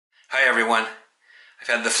Hi everyone. I've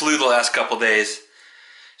had the flu the last couple days,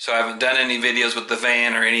 so I haven't done any videos with the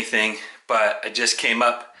van or anything, but I just came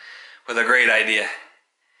up with a great idea.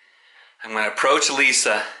 I'm going to approach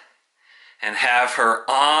Lisa and have her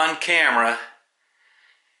on camera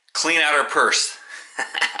clean out her purse.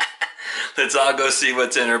 Let's all go see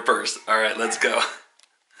what's in her purse. Alright, let's go.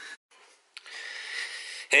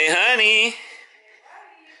 Hey honey,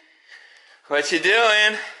 what you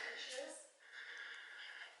doing?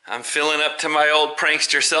 I'm filling up to my old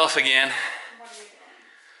prankster self again. What are you doing?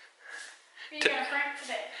 Who are you going to prank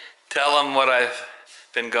today? Tell them what I've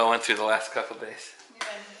been going through the last couple of days.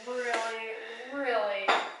 You've been really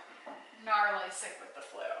gnarly sick with the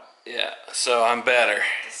flu. Yeah, so I'm better.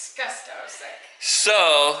 Disgusto sick.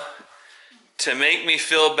 So, to make me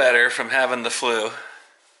feel better from having the flu,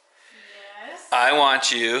 Yes. I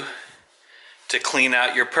want you to clean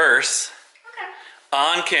out your purse Okay.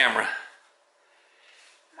 on camera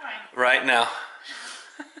Fine. right now.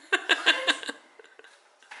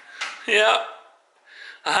 Yeah.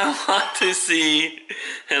 I want to see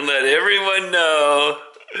and let everyone know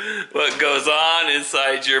what goes on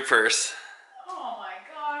inside your purse. Oh my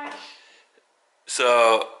gosh.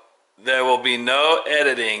 So there will be no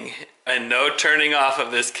editing and no turning off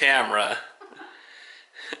of this camera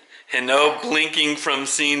and no blinking from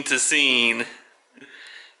scene to scene,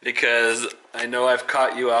 because I know I've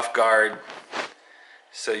caught you off guard,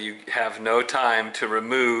 so you have no time to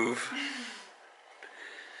remove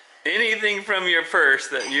anything from your purse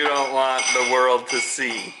that you don't want the world to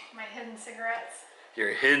see. My hidden cigarettes.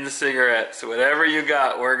 Your hidden cigarettes, whatever you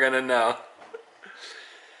got, we're gonna know.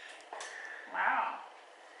 Wow.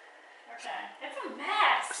 Okay. It's a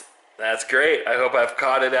mess. That's great. I hope I've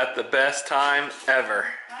caught it at the best time ever.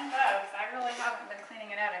 Kind of. I really haven't been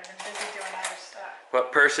cleaning it out. I've been busy doing other stuff.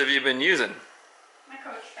 What purse have you been using? My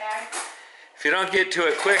Coach bag. If you don't get to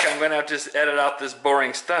it quick, I'm gonna have to just edit out this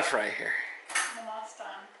boring stuff right here. I'm almost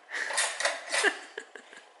done.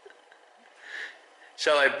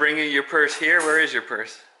 Shall I bring you your purse here? Where is your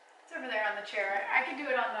purse? It's over there on the chair. I can do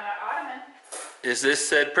it on the ottoman. Is this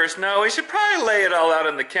said purse? No, we should probably lay it all out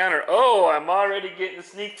on the counter. Oh, I'm already getting a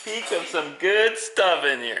sneak peek of some good stuff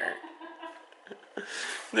in here.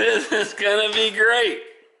 This is gonna be great.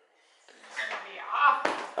 It's going to be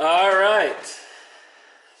awful. All right.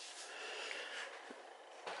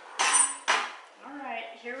 Alright,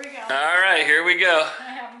 here we go. All right, here we go.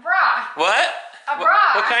 I have a bra. What? A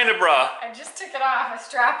bra. What kind of bra? I just took it off, a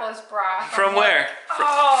strapless bra. From where?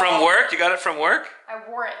 Oh. From work? You got it from work? I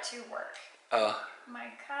wore it to work. Oh. My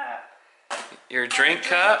cup. Your drink My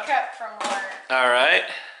cup? cup from work. All right.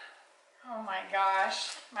 Oh my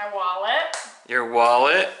gosh. My wallet. Your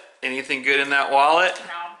wallet? Anything good in that wallet?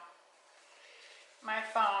 No. My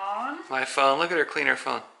phone. My phone. Look at her clean her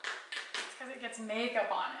phone. It's because it gets makeup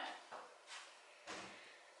on it.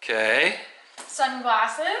 Okay.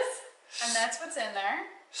 Sunglasses. And that's what's in there.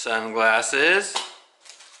 Sunglasses.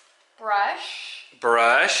 Brush.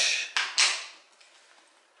 Brush.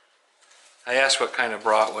 I asked what kind of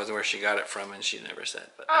bra it was, where she got it from, and she never said,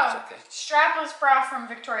 but that's Oh, okay. strapless bra from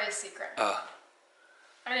Victoria's Secret. Oh.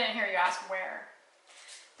 I didn't hear you ask where.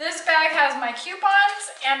 This bag has my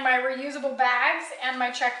coupons and my reusable bags and my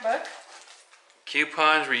checkbook.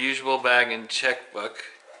 Coupons, reusable bag, and checkbook.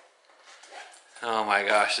 Oh my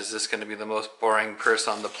gosh, is this going to be the most boring purse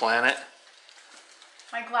on the planet?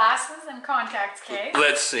 My glasses and contacts case.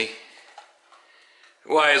 Let's see.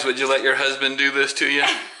 Wise, would you let your husband do this to you?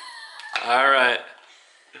 All right.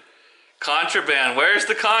 Contraband. Where's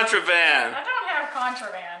the contraband? I don't have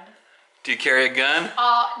contraband. Do you carry a gun?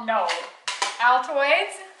 No.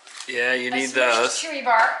 Altoids. Yeah, you need A those. Chewy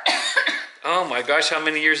bar. Oh my gosh, how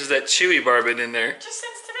many years has that Chewy bar been in there? Just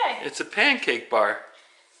since today. It's a pancake bar.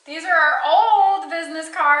 These are our old business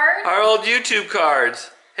cards. Our old YouTube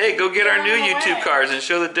cards. Hey, go get our new Give them YouTube away. cards and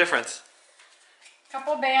show the difference.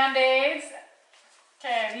 Couple Band-Aids.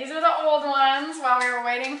 Okay, these are the old ones while we were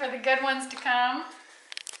waiting for the good ones to come.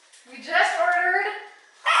 We just ordered.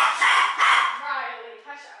 Riley,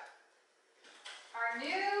 hush up. Our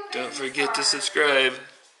new Don't business forget to cards. subscribe.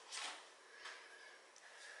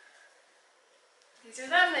 These are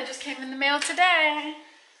them. They just came in the mail today.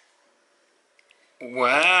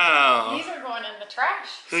 Wow. These are going in the trash.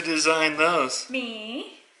 Who designed those?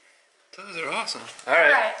 Me. Those are awesome. All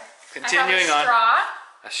right. Continuing I have a on. straw.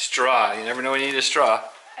 A straw. You never know when you need a straw.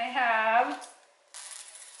 I have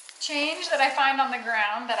change that I find on the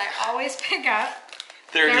ground that I always pick up.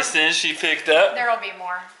 30 cents she picked up. There'll be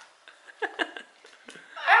more.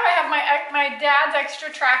 I have my dad's extra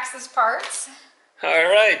Traxxas parts. All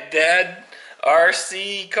right, Dad.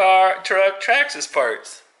 RC car truck Traxxas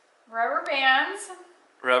parts. Rubber bands.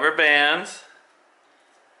 Rubber bands.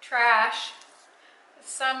 Trash.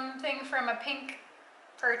 Something from a pink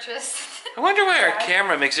purchase. I wonder why our Trash.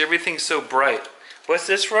 camera makes everything so bright. What's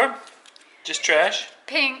this from? Just trash?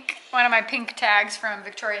 Pink. One of my pink tags from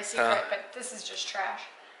Victoria's Secret, but this is just trash.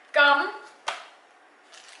 Gum.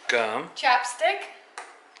 Gum. Chapstick.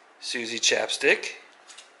 Susie chapstick.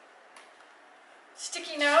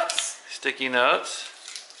 Sticky notes. Sticky notes.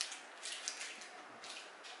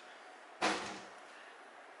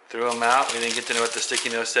 Threw them out. We didn't get to know what the sticky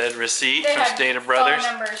note said. Receipt They from had Stater Brothers.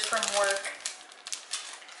 phone numbers from work.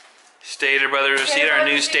 Stater Brothers receipt. Stater Our new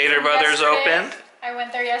Brothers Stater from Brothers yesterday. opened. I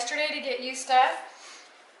went there yesterday to get you stuff.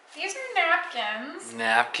 These are napkins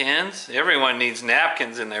Napkins. Everyone needs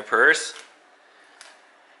napkins in their purse.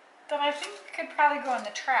 that I think could probably go in the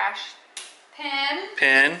trash. Pen.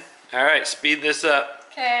 Pen. All right, speed this up.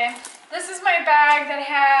 Okay. This is my bag that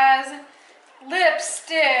has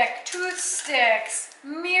lipstick, toothsticks,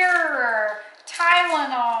 mirror,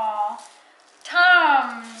 Tylenol,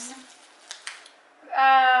 Tums,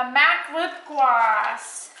 MAC lip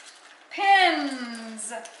gloss,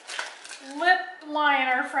 pins, lip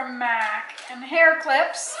liner from MAC, and hair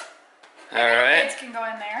clips. All right. Kids can go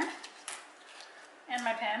in there. And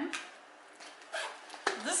my pen.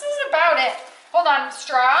 This is about it. Hold on,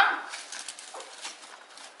 straw.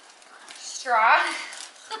 Straw.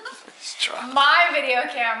 Straw. My video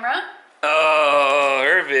camera. Oh,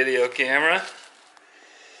 her video camera.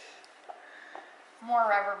 More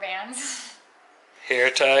rubber bands.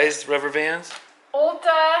 Hair ties, rubber bands.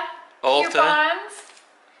 Ulta. Ulta. Coupons.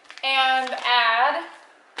 And ad.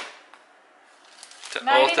 To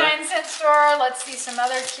 99-cent store. Let's see some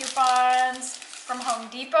other coupons. From Home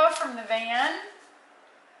Depot, from the van.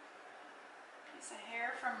 Piece of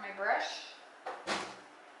hair from my brush.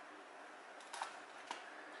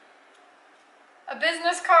 A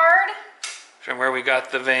business card. From where we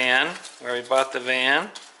got the van, where we bought the van.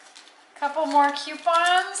 Couple more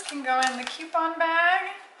coupons can go in the coupon bag.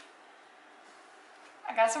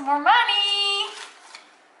 I got some more money.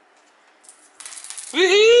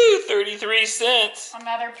 Woohoo! 33 cents.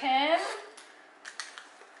 Another pin.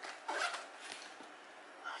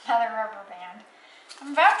 Another rubber band.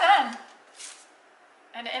 I'm about done.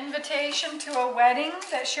 An invitation to a wedding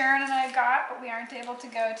that Sharon and I got, but we aren't able to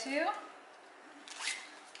go to.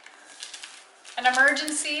 An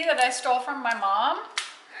emergency that I stole from my mom.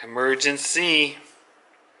 Emergency.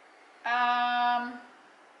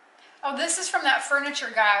 Oh, this is from that furniture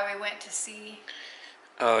guy we went to see.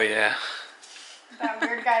 Oh, yeah. That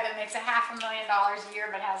weird guy that makes $500,000 a year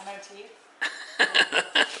but has no teeth.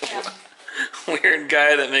 Yeah, Weird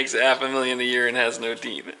guy that makes $500,000 a year and has no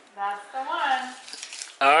teeth. that's the one.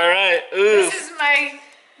 All right. Ooh.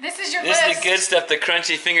 This is your This list. is the good stuff, the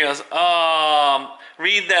crunchy fingernails.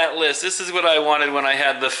 Read that list. This is what I wanted when I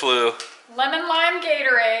had the flu. Lemon lime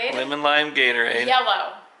Gatorade. Lemon lime Gatorade.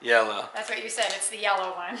 Yellow. Yellow. That's what you said. It's the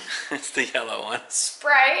yellow one. It's the yellow one.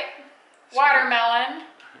 Sprite. Watermelon.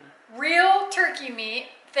 Real turkey meat.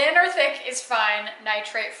 Thin or thick is fine.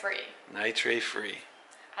 Nitrate free. Nitrate free.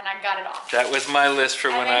 And I got it all. That was my list for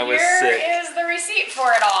when I was here sick. is the receipt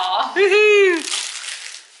for it all. Woohoo!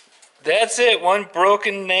 That's it. One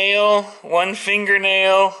broken nail, one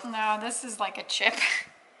fingernail. No, this is like a chip.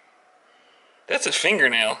 That's a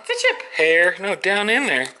fingernail. It's a chip. Hair. No, down in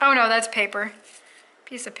there. Oh no, that's paper.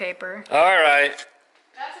 Piece of paper. All right.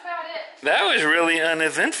 That's about it. That was really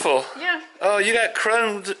uneventful. Yeah. Oh, you got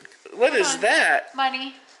crumbs. What is that?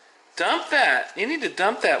 Money. Dump that. You need to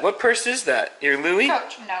dump that. What purse is that? Your Louis?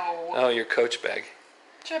 Coach. No. Oh, your Coach bag.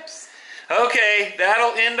 Chips. Okay,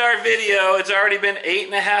 that'll end our video. It's already been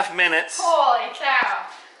 8.5 minutes. Holy cow.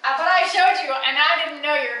 But I showed you, and I didn't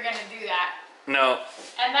know you were going to do that. No.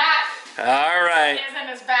 And that All right. isn't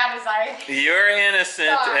as bad as I... You're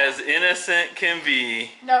innocent Sorry. as innocent can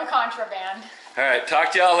be. No contraband. All right,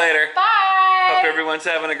 talk to y'all later. Bye! Hope everyone's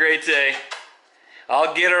having a great day.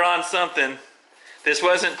 I'll get her on something. This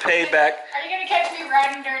wasn't payback. Are you going to catch me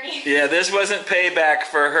riding dirty? Yeah, this wasn't payback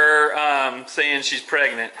for her saying she's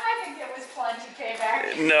pregnant. I think it was plenty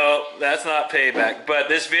payback. No, that's not payback. But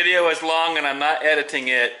this video is long and I'm not editing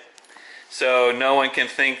it, so no one can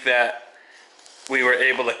think that we were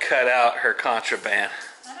able to cut out her contraband.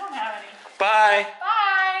 I don't have any. Bye. Bye!